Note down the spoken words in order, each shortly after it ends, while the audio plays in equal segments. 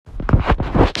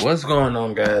What's going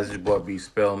on, guys? It's your boy B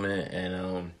Spellman,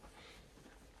 and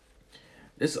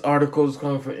this article is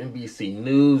coming from NBC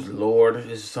News. Lord,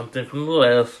 this is something from the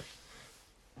left.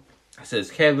 It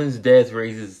says Kevin's death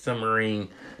raises simmering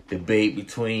debate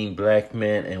between black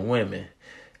men and women.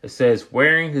 It says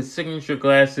wearing his signature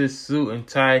glasses, suit, and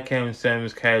tie, Kevin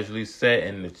Samuels casually sat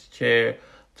in his chair,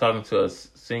 talking to a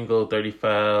single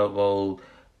 35-year-old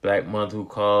black mother who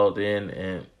called in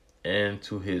and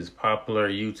to his popular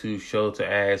YouTube show to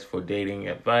ask for dating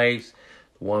advice.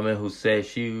 The woman who said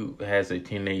she has a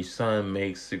teenage son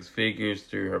makes six figures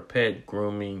through her pet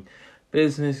grooming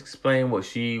business explained what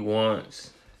she wants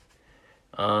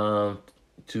to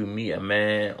meet a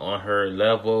man on her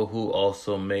level who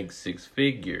also makes six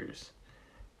figures.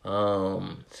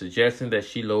 Suggesting that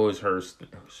she lowered her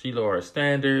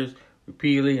standards,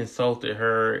 repeatedly insulted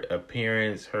her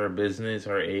appearance, her business,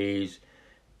 her age,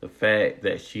 the fact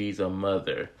that she's a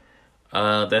mother.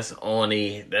 That's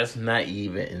not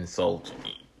even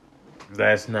insulting.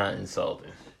 That's not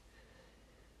insulting.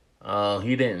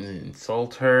 He didn't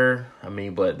insult her.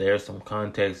 But there's some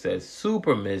context that's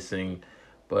super missing.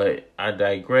 But I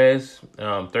digress.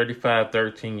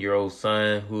 13-year-old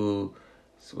son who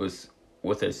was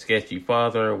with a sketchy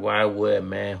father. Why would a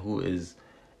man who is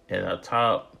in a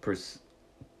top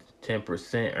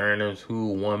 10% earners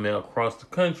who women across the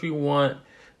country want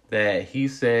that? He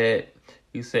said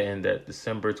in that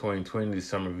December 2020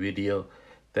 summer video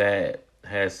that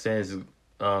has since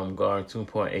garnered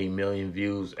 2.8 million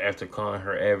views after calling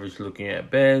her average looking at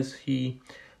best. He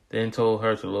then told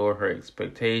her to lower her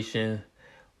expectation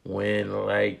when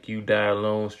like you die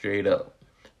alone straight up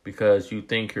because you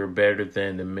think you're better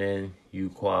than the men you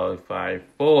qualify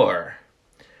for.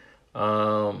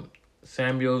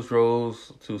 Samuels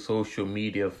rose to social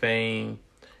media fame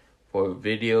for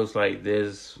videos like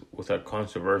this with a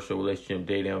controversial relationship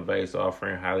dating advice,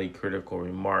 offering highly critical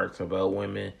remarks about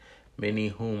women, many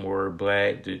whom were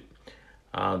black,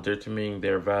 determining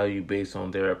their value based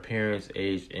on their appearance,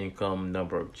 age, income,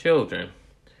 number of children.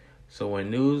 So when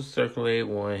news circulated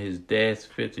on his death,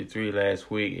 53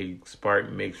 last week, it sparked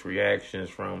mixed reactions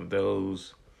from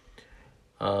those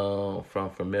from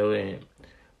familiar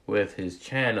with his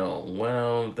channel.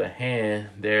 On the hand,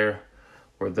 there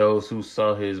were those who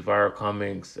saw his viral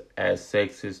comments as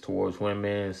sexist towards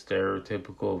women,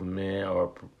 stereotypical of men,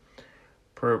 or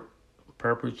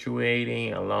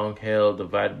perpetuating a long-held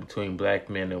divide between black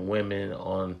men and women.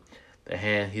 On the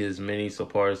hand, his many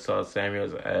supporters saw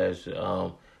Samuels as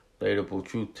relatable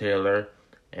truth teller,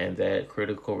 and that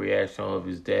critical reaction of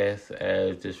his death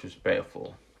as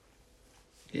disrespectful.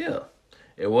 Yeah,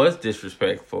 it was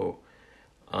disrespectful.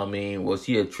 Was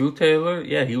he a truth teller?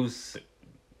 Yeah, he was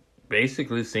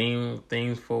basically seeing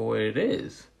things for what it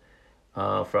is.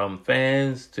 From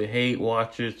fans to hate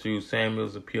watchers, through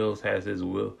Samuel's appeals has his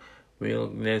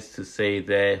willingness to say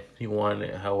that he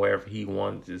wanted, however he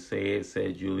wanted to say it,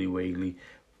 said Julie Whaley,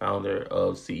 founder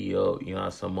of CEO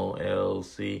Samuls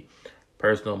LLC,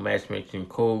 personal matchmaking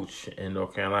coach in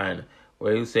North Carolina,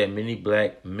 where he said many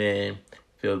black men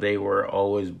feel they were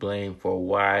always blamed for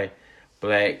why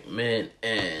black men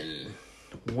and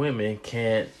women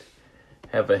can't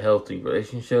have a healthy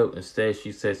relationship. Instead,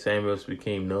 she said Samuels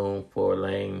became known for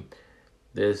laying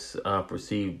this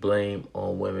perceived blame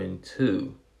on women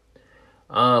too.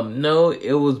 No,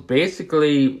 it was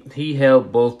basically he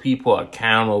held both people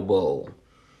accountable.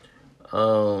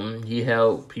 He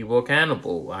held people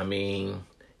accountable. You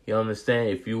understand,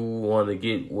 if you want to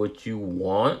get what you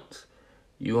want,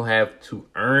 you have to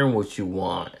earn what you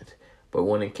want. But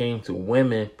when it came to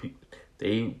women,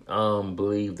 they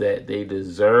believe that they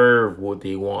deserve what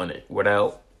they wanted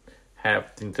without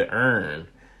having to earn.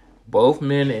 Both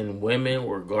men and women,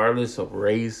 regardless of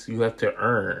race, you have to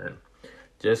earn.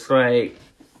 Just like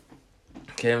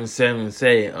Kevin Samuels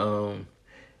say,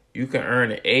 you can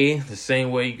earn an A the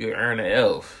same way you can earn an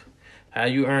F. How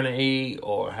you earn an A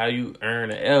or how you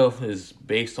earn an F is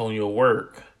based on your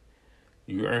work.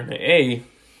 You earn an A,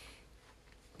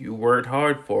 you worked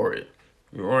hard for it.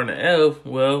 You earn an F,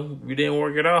 well, you didn't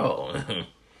work at all.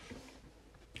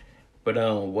 But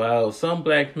while some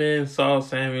black men saw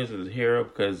Samuels as a hero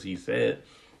because he said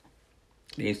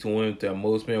these two women that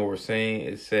most men were saying,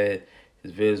 it said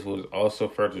his vision was also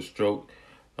further stroked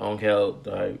long-held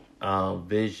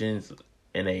visions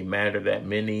in a manner that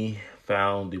many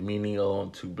found demeaning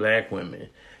to black women.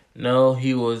 No,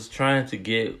 he was trying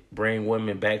to bring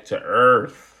women back to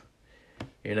earth.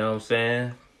 You know what I'm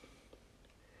saying?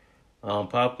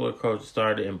 Popular culture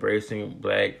started embracing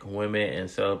black women and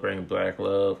celebrating black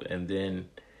love, and then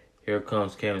here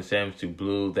comes Kevin Samuels to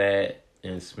blow that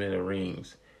in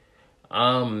smithereens.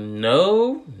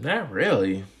 No, not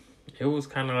really. it was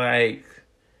kind of like,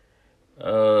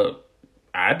 uh,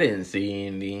 I didn't see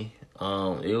any.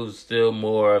 It was still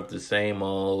more of the same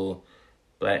old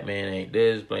black man ain't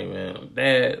this, black man ain't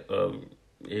that.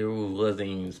 It wasn't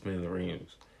even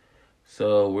smithereens.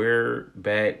 So we're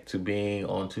back to being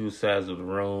on two sides of the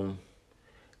room,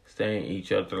 staring at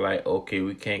each other like, okay,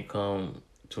 we can't come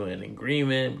to an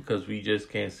agreement because we just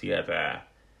can't see eye to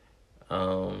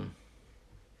eye.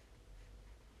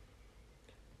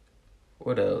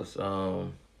 What else?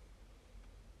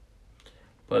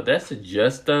 But that's the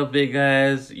gist of it,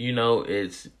 guys. You know,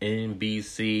 it's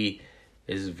NBC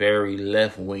is very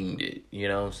left winged. You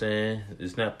know what I'm saying?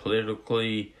 It's not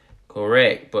politically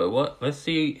correct. But let's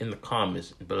see in the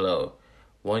comments below.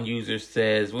 One user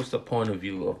says, what's the point of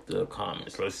view of the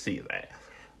comments? Let's see that.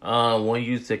 One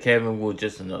user said Kevin was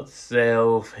just another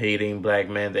self-hating black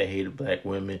man that hated black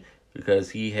women because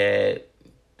he had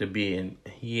been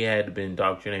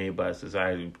indoctrinated by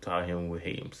society who taught him to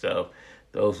hate himself.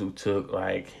 Those who took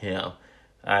like him,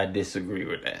 I disagree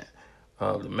with that.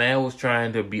 The man was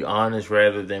trying to be honest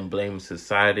rather than blame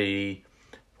society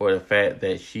for the fact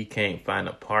that she can't find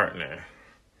a partner.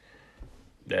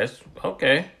 That's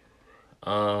okay.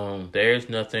 There's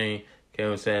nothing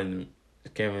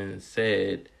Kevin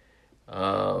said.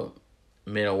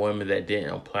 Men or women that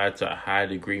didn't apply to a high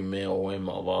degree men or women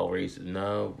of all races. None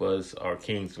of us are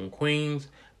kings and queens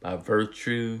by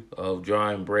virtue of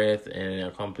drawing breath and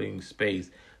accompanying space.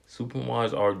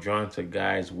 Supermodels are drawn to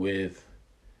guys with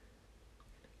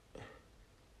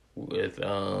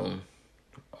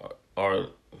are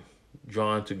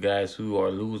drawn to guys who are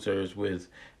losers with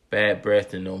bad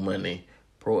breath and no money.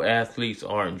 Pro athletes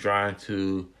aren't drawn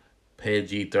to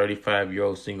pudgy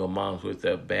 35-year-old single moms with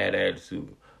a bad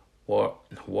attitude.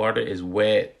 Water is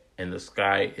wet and the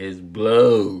sky is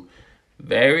blue.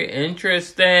 Very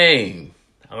interesting.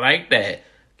 I like that.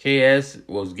 KS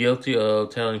was guilty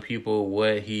of telling people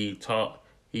what he thought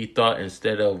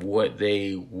instead of what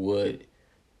they would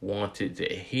wanted to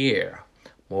hear.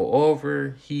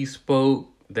 Moreover, he spoke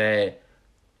that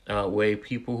way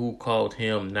people who called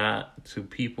him not to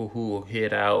people who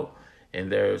hid out in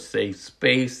their safe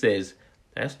spaces.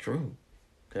 That's true.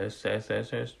 That's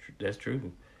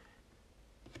true.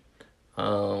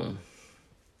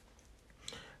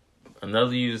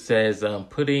 Another user says,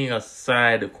 putting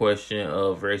aside the question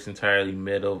of race entirely,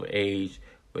 middle age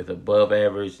with above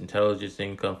average intelligence,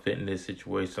 income, fitness,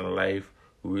 situation of life,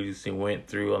 who recently went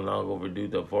through a long overdue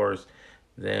divorce,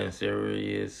 then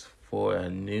serious for a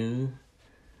new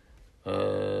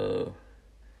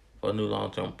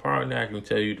long-term partner. I can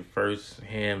tell you the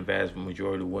first-hand vast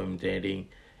majority of women dating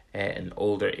at an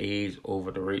older age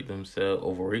overrate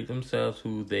themselves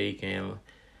who they can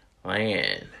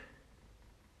land.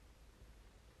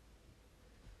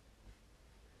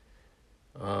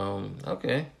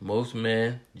 Okay. Most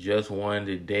men just wanted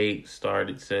to date,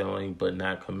 started settling, but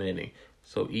not committing.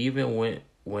 So even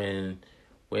when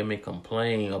women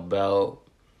complain about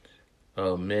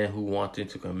men who wanted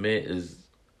to commit,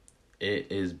 it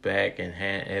is back and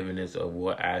hand evidence of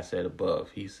what I said above.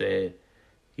 He said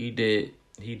he did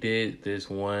this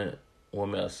one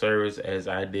woman a service as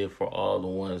I did for all the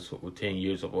ones with 10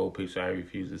 years of old picture I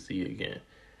refuse to see again.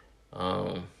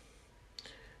 No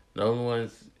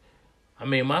one's. I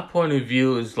mean, my point of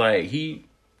view is like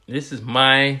this is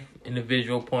my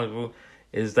individual point of view,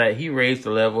 is that he raised the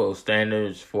level of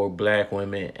standards for black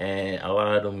women and a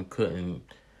lot of them couldn't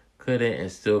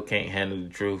and still can't handle the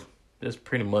truth. That's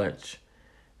pretty much.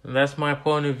 And that's my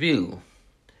point of view.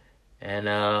 And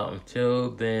until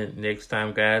then, next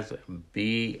time, guys,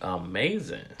 be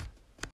amazing.